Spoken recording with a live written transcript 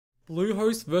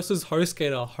Bluehost versus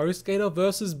Hostgator, Hostgator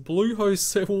versus Bluehost.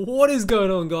 So what is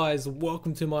going on, guys?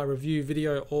 Welcome to my review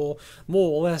video, or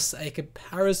more or less a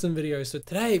comparison video. So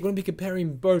today we're going to be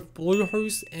comparing both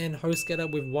Bluehost and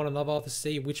Hostgator with one another to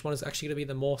see which one is actually going to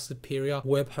be the more superior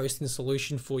web hosting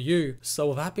solution for you. So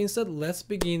with that being said, let's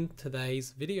begin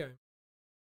today's video.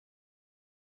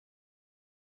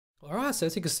 Alright, so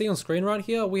as you can see on screen right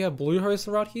here, we have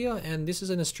Bluehost right here, and this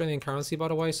is an Australian currency, by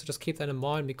the way, so just keep that in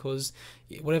mind, because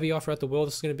whatever you are throughout the world,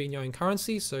 this is going to be in your own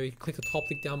currency. So you click the top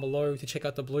link down below to check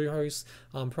out the Bluehost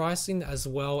pricing, as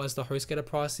well as the Hostgator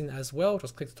pricing as well.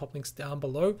 Just click the top links down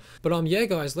below. But yeah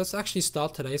guys, let's actually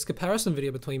start today's comparison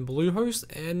video between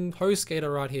Bluehost and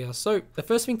Hostgator right here. So the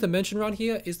first thing to mention right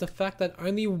here is the fact that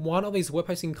only one of these web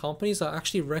hosting companies are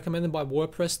actually recommended by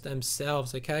WordPress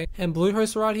themselves, okay? And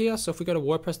Bluehost right here, so if we go to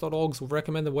WordPress.org, will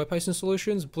recommend the web hosting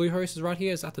solutions, Bluehost is right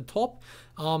here, is at the top.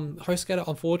 Hostgator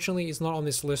unfortunately is not on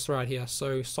this list right here.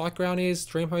 So SiteGround is,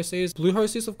 DreamHost is,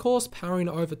 Bluehost is of course, powering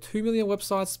over 2 million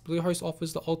websites. Bluehost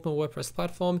offers the ultimate WordPress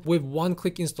platform with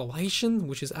one-click installation,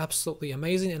 which is absolutely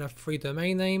amazing, and a free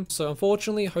domain name. So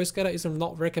unfortunately, Hostgator is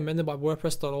not recommended by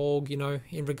WordPress.org, you know,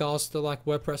 in regards to like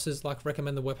WordPress's like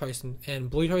recommended web hosting,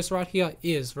 and Bluehost right here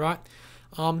is, right?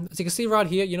 As you can see right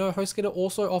here, you know, Hostgator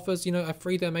also offers, you know, a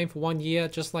free domain for 1 year,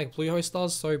 just like Bluehost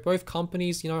does. So both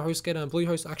companies, you know, Hostgator and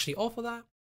Bluehost actually offer that.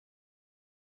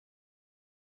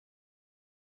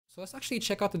 So let's actually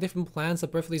check out the different plans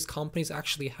that both of these companies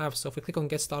actually have. So if we click on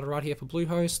Get Started right here for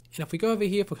Bluehost, and if we go over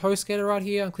here for Hostgator right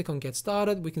here and click on Get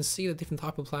Started, we can see the different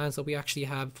type of plans that we actually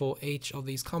have for each of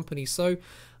these companies. So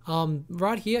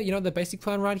right here, you know, the basic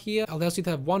plan right here allows you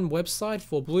to have one website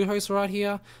for Bluehost right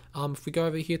here. If we go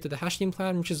over here to the hashing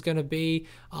plan, which is going to be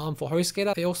for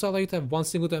Hostgator, they also allow you to have one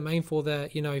single domain for the,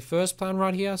 you know, first plan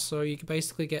right here. So you can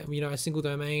basically get, you know, a single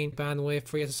domain, bandwidth,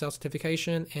 free SSL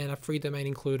certification, and a free domain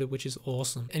included, which is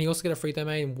awesome. And you also get a free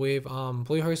domain with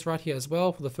Bluehost right here as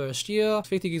well for the first year,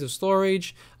 50 gigs of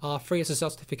storage, free SSL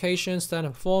certification,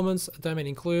 standard performance, a domain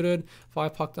included,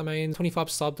 5 PUC domains, 25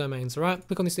 subdomains, right?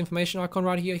 Click on this information icon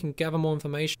right here. You can gather more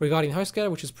information regarding Hostgator,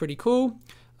 which is pretty cool.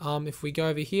 If we go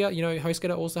over here, you know,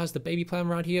 Hostgator also has the baby plan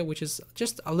right here, which is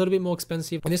just a little bit more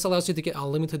expensive. And this allows you to get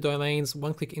unlimited domains,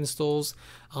 one-click installs,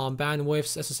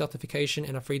 bandwidths, SSL certification,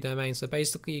 and a free domain. So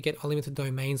basically, you get unlimited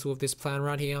domains with this plan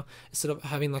right here, instead of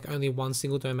having like only one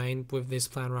single domain with this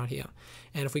plan right here.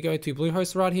 And if we go to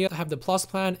Bluehost right here, I have the Plus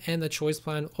plan and the Choice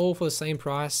plan, all for the same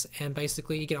price. And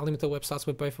basically, you get unlimited websites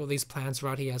with both of these plans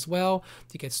right here as well.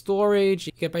 You get storage,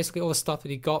 you get basically all the stuff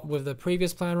that you got with the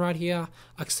previous plan right here,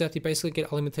 except you basically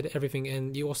get unlimited everything,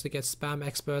 and you also get spam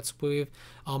experts with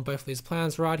both of these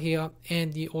plans right here,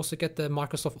 and you also get the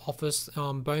Microsoft Office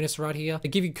bonus right here. They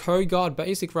give you Code Guard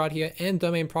Basic right here, and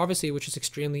domain privacy, which is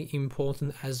extremely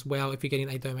important as well if you're getting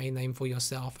a domain name for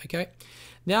yourself, okay?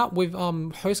 Now with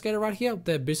Hostgator right here,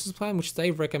 their business plan, which they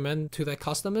recommend to their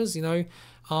customers, you know,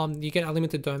 you get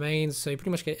unlimited domains, so you pretty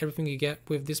much get everything you get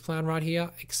with this plan right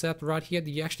here, except right here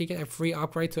you actually get a free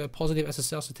upgrade to a positive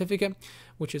SSL certificate,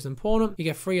 which is important. You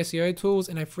get free SEO tools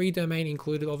and a free domain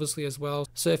included, obviously, as well.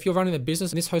 So if you're running a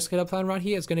business, this Hostgator plan right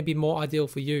here is going to be more ideal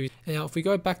for you. Now if we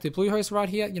go back to Bluehost right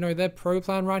here, you know, their pro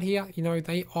plan right here, you know,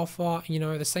 they offer, you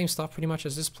know, the same stuff pretty much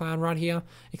as this plan right here,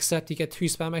 except you get 2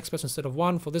 spam experts instead of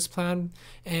 1 for this plan,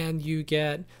 and you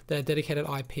get the dedicated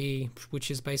IP, which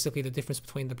is basically the difference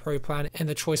between the pro plan and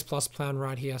the Choice Plus plan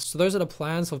right here. So those are the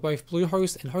plans for both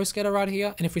Bluehost and Hostgator right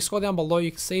here. And if we scroll down below, you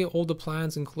can see all the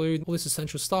plans include all this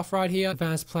essential stuff right here,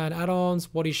 advanced plan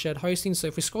add-ons, what is shared hosting. So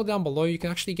if we scroll down below, you can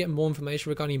actually get more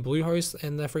information regarding Bluehost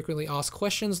and the frequently asked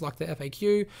questions like the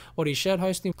FAQ, what is shared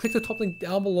hosting. Click the top link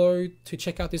down below to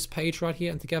check out this page right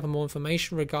here and to gather more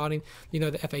information regarding, you know,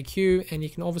 the FAQ. And you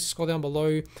can obviously scroll down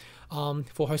below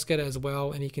for Hostgator as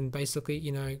well, and you can basically,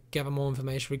 you know, gather more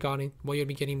information regarding what you'll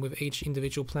be getting with each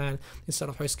individual plan inside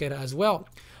of Hostgator as well.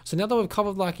 So now that we've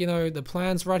covered, like, you know, the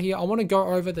plans right here, I want to go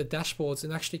over the dashboards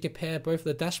and actually compare both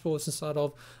the dashboards inside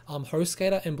of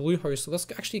Hostgator and Bluehost. So let's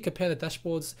actually compare the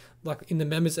dashboards like in the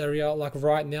members area, like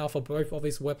right now, for both of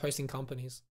these web hosting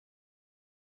companies.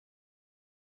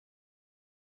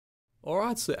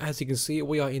 Alright, so as you can see,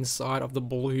 we are inside of the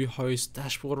Bluehost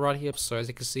dashboard right here. So as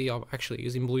you can see, I'm actually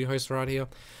using Bluehost right here.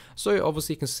 So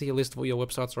obviously you can see a list of all your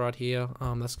websites right here.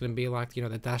 That's going to be like, you know,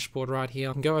 the dashboard right here.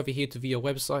 You can go over here to view your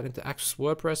website and to access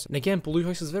WordPress. And again,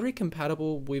 Bluehost is very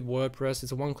compatible with WordPress.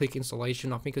 It's a one-click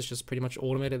installation. I think it's just pretty much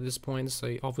automated at this point.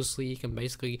 So obviously you can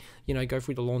basically, you know, go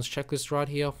through the launch checklist right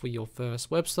here for your first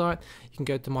website. You can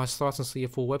go to My Sites and see your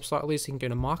full website list. You can go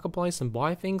to Marketplace and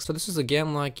buy things. So this is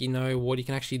again like, you know, what you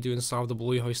can actually do inside of the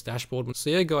Bluehost dashboard. So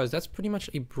yeah guys, that's pretty much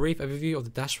a brief overview of the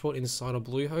dashboard inside of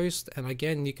Bluehost. And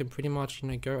again, you can pretty much, you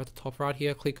know, go at at the top right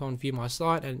here, click on view my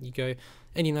site, and you go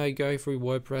go through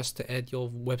WordPress to add your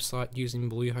website using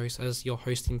Bluehost as your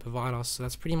hosting provider. So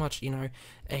that's pretty much, a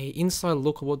inside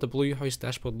look at what the Bluehost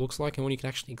dashboard looks like and what you can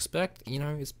actually expect.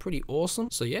 It's pretty awesome.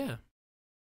 So yeah.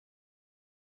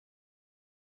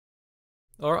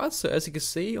 Alright, so as you can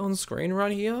see on screen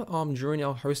right here, during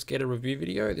our Hostgator review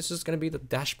video, this is going to be the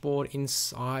dashboard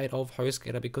inside of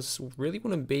Hostgator, because this really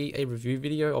wouldn't be a review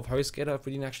video of Hostgator if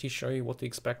we didn't actually show you what to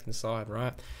expect inside,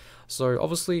 right? So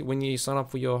obviously when you sign up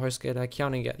for your Hostgator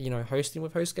account and get, hosting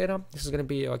with Hostgator, this is going to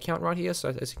be your account right here.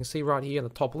 So as you can see right here in the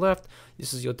top left,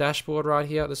 this is your dashboard right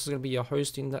here. This is going to be your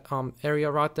hosting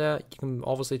area right there. You can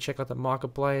obviously check out the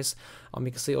marketplace.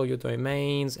 You can see all your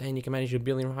domains, and you can manage your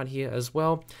billing right here as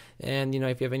well. And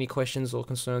if you have any questions or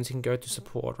concerns, you can go to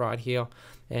support right here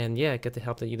and yeah, get the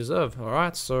help that you deserve. All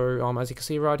right, so as you can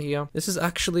see right here, this is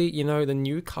actually the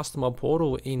new customer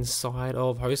portal inside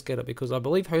of Hostgator, because I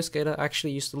believe Hostgator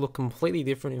actually used to look completely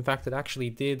different. In fact, it actually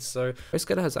did. So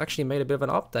Hostgator has actually made a bit of an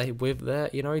update with their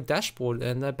dashboard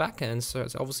and their backend. So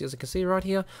it's obviously, as you can see right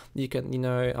here, you can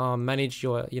manage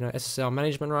your SSL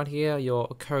management right here, your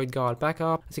code guard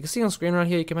backup. As you can see on screen right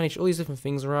here, you can manage all these different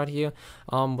things right here.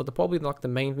 But probably like the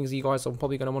main things you guys are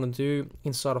probably going to want to do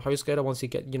inside of Hostgator once you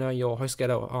get your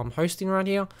Hostgator hosting right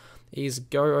here is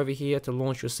go over here to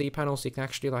launch your cPanel, so you can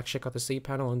actually check out the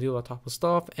cPanel and do all that type of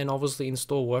stuff, and obviously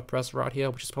install WordPress right here,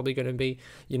 which is probably going to be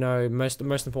the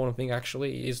most important thing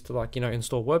actually, is to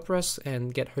install WordPress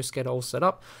and get Hostgator all set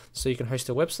up so you can host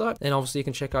your website. And obviously you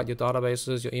can check out your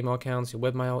databases, your email accounts, your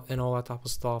webmail, and all that type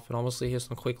of stuff. And obviously here's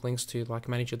some quick links to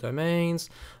manage your domains,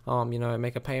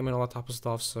 make a payment, all that type of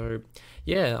stuff. So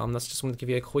yeah, that's just wanted to give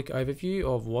you a quick overview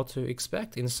of what to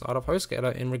expect inside of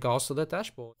Hostgator in regards to the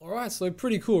dashboard. All right, so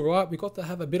pretty cool, right? We got to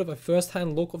have a bit of a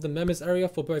first-hand look of the members area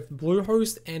for both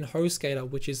Bluehost and Hostgator,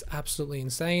 which is absolutely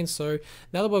insane. So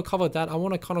now that we've covered that, I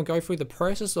want to kind of go through the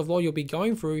process of what you'll be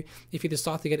going through if you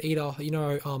decide to get either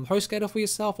Hostgator for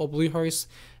yourself or Bluehost.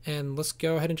 And let's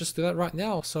go ahead and just do that right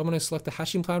now. So I'm going to select the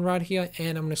hashing plan right here,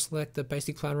 and I'm going to select the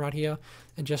basic plan right here,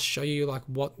 and just show you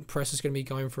what process is going to be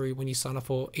going through when you sign up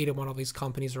for either one of these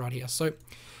companies right here. So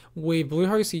with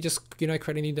Bluehost, you just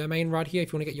create a new domain right here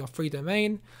if you want to get your free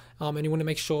domain, and you want to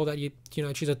make sure that you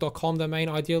choose a .com domain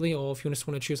ideally, or if you just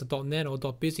want to choose a .net or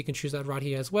 .biz, you can choose that right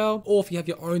here as well. Or if you have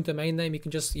your own domain name, you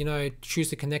can just choose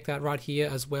to connect that right here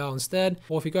as well instead.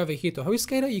 Or if you go over here to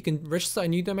Hostgator, you can register a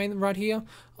new domain right here,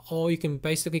 or you can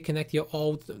basically connect your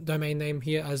old domain name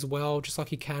here as well, just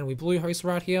like you can with Bluehost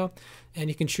right here. And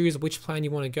you can choose which plan you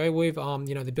want to go with,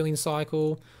 the billing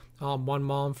cycle, 1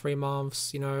 month, 3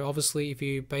 months. Obviously if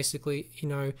you basically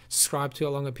subscribe to a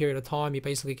longer period of time, you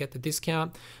basically get the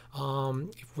discount.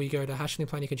 If we go to hashing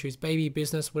plan, you can choose baby,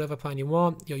 business, whatever plan you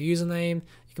want, your username.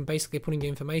 You can basically put in your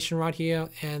information right here,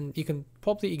 and you can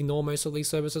probably ignore most of these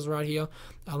services right here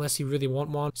unless you really want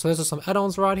one. So those are some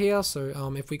add-ons right here.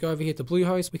 So if we go over here to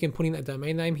Bluehost, we can put in a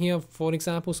domain name here for an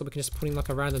example. So we can just put in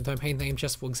a random domain name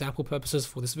just for example purposes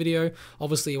for this video.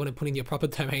 Obviously you want to put in your proper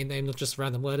domain name, not just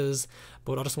random letters,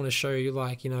 but I just want to show you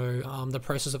the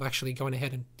process of actually going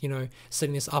ahead and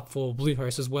setting this up for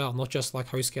Bluehost as well, not just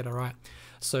Hostgator, right?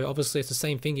 So obviously it's the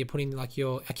same thing. You put in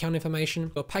your account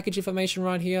information, your package information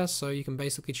right here. So you can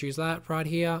basically choose that right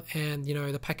here, and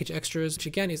the package extras, which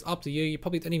again is up to you. You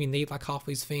probably don't even need half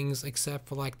these things except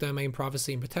for domain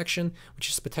privacy and protection, which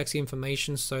just protects the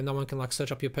information so no one can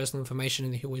search up your personal information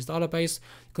in the Huawei's database.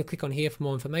 You can click on here for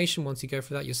more information once you go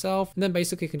for that yourself, and then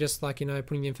basically you can just put in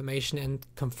the information and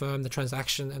confirm the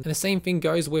transaction. And the same thing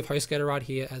goes with Hostgator right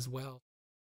here as well.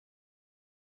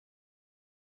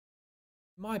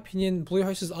 In my opinion,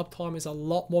 Bluehost's uptime is a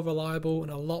lot more reliable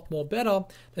and a lot more better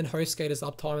than Hostgator's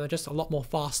uptime. They're just a lot more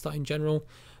faster in general.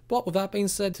 But with that being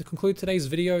said, to conclude today's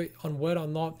video on whether or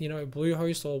not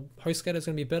Bluehost or Hostgator is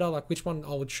going to be better, which one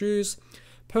I would choose.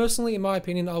 Personally, in my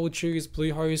opinion, I would choose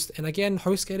Bluehost. And again,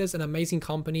 Hostgator is an amazing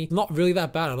company. Not really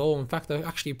that bad at all. In fact, they're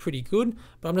actually pretty good.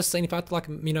 But I'm just saying, if I had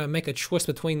to make a choice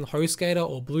between Hostgator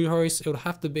or Bluehost, it would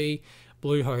have to be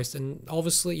Bluehost. And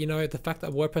obviously, the fact that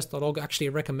WordPress.org actually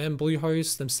recommend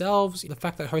Bluehost themselves, the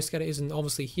fact that Hostgator isn't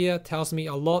obviously here tells me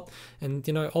a lot, and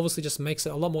obviously just makes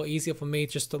it a lot more easier for me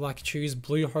just to choose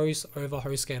Bluehost over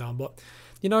Hostgator. But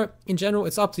in general,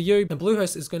 it's up to you. And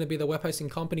Bluehost is going to be the web hosting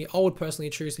company I would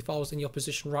personally choose if I was in your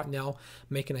position right now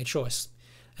making a choice.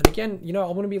 And again, you know,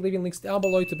 I'm going to be leaving links down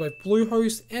below to both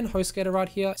Bluehost and Hostgator right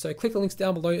here. So click the links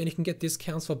down below and you can get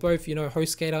discounts for both, you know,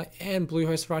 Hostgator and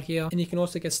Bluehost right here. And you can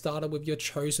also get started with your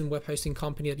chosen web hosting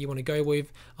company that you want to go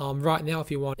with right now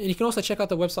if you want. And you can also check out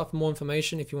the website for more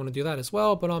information if you want to do that as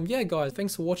well. But yeah, guys,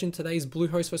 thanks for watching today's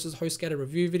Bluehost versus Hostgator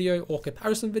review video, or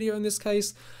comparison video in this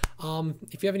case.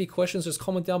 If you have any questions, just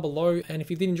comment down below. And if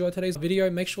you did enjoy today's video,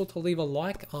 make sure to leave a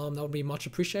like. That would be much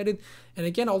appreciated. And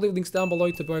again, I'll leave links down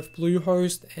below to both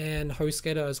Bluehost and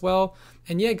Hostgator as well.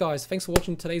 And yeah, guys, thanks for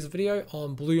watching today's video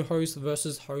on Bluehost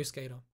versus Hostgator.